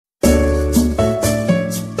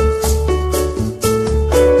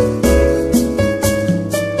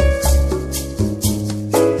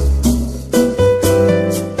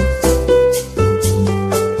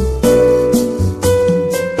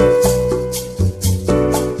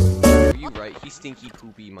stinky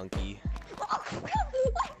poopy monkey.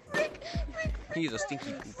 He's a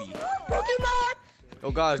stinky poopy. Pokemon! Oh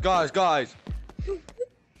guys.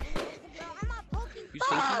 You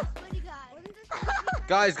stinky?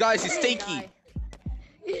 Guys, he's stinky.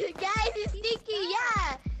 Guys, he's stinky,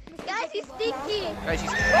 yeah. Guys, he's stinky. Guys,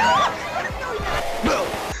 he's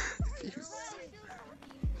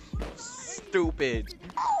stupid.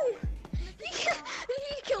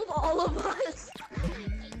 He killed all of us.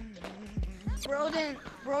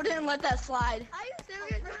 Bro didn't let that slide. Are you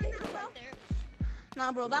serious?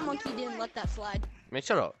 Nah, bro, that monkey didn't let that slide. Man,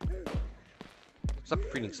 shut up. Stop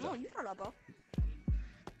reading stuff. No, you shut up, bro.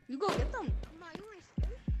 You go get them.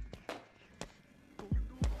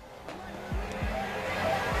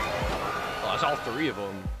 Oh, that's all three of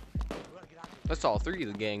them. That's all three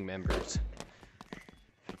of the gang members.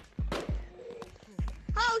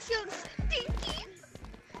 Oh, shoot, stinky.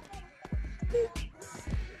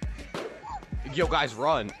 Yo, guys,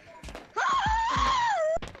 run.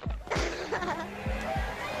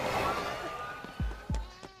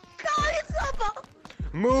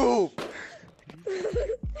 Move!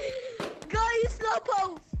 Guys, stop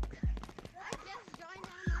post!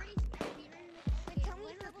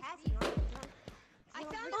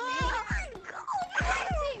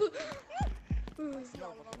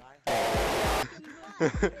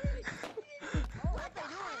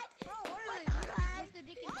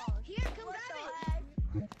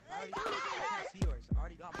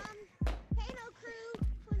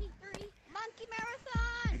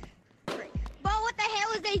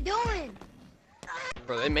 Doing?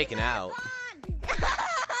 Bro, they making out.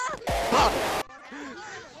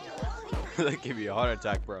 That give me a heart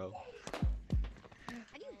attack, bro.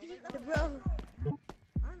 Bro.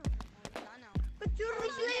 But you know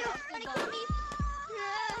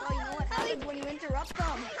what happens when you interrupt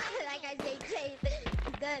them? Like I say,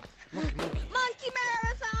 that monkey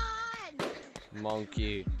marathon.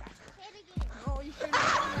 Monkey. Oh, you should.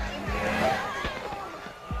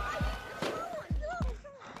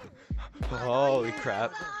 Holy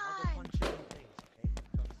crap.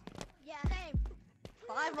 Yeah, same.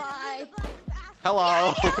 Bye-bye.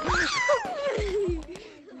 Hello.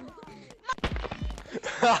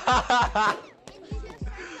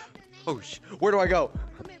 Oh, where do I go?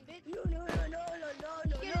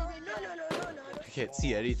 I can't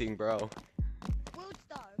see anything, bro.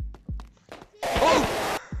 Oh!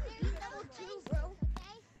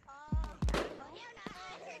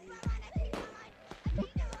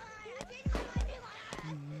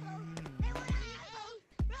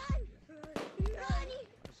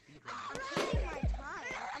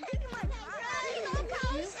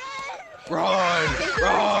 Run!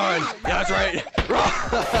 Run! Yeah, that's right!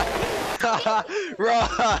 Run!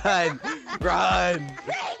 Run! Run!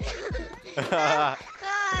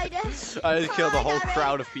 I just killed a whole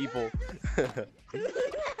crowd of people.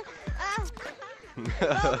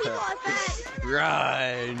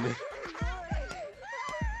 Run!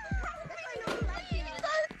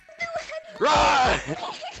 Run!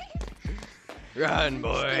 Run,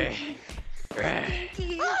 boy! Run!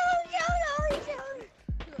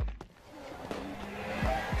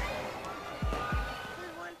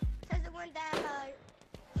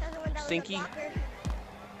 Stinky? Shoot.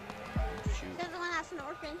 Says the one that's an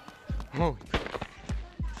orphan. Oh.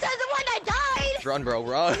 Says the one that died! Run, bro,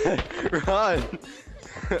 run! Run!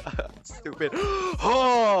 Stupid.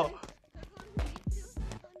 Oh!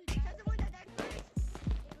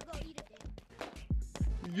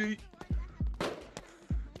 Yeet.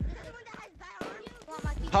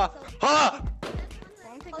 Ha! Ha!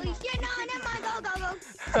 Holy shit, no, never mind,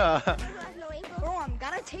 go. Bro, I'm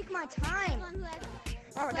gotta take my time.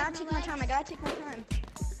 Bro, I gotta take my time.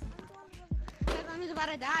 I'm about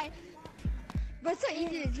to die. But it's so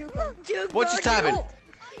easy to juke him. What just happened?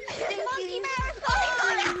 Monkey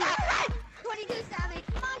marathon! 22 savage.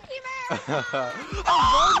 Monkey marathon!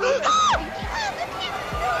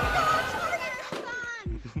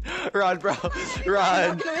 Run, bro.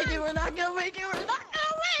 Run. We're not gonna make it.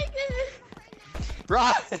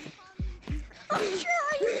 Run. I'm trying.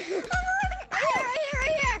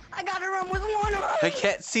 Right here. I gotta run with one arm. I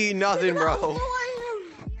can't see nothing, bro.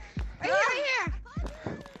 Right here.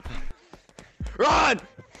 Run.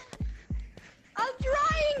 I'm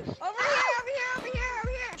trying. Over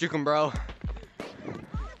here. Juke him, bro.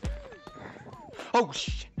 Oh,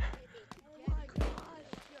 shit.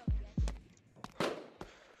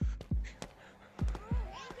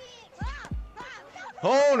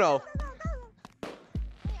 Oh, no.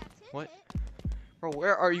 What? Bro,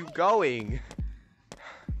 where are you going?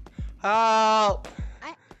 Help!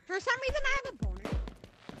 For some reason, I have a boner.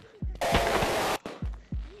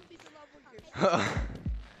 For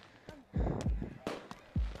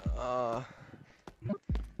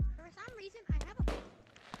some reason, I have a.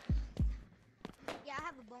 Yeah, I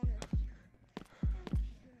have a bonus.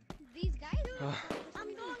 These guys.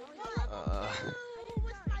 I'm going to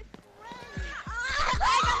with my friend.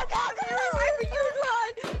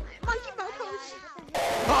 Run! Monkey Bro Coach.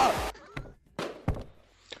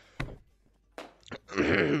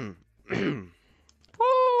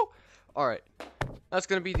 Woo! Alright. That's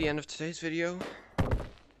gonna be the end of today's video.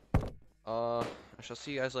 I shall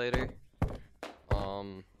see you guys later.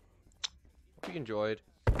 Hope you enjoyed.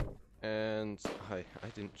 And I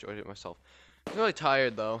enjoyed it myself. I'm really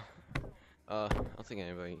tired though. I don't think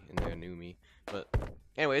anybody in there knew me. But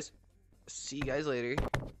anyways, see you guys later.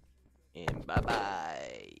 And bye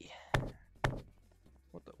bye.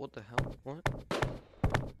 What the hell? What?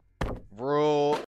 Bro.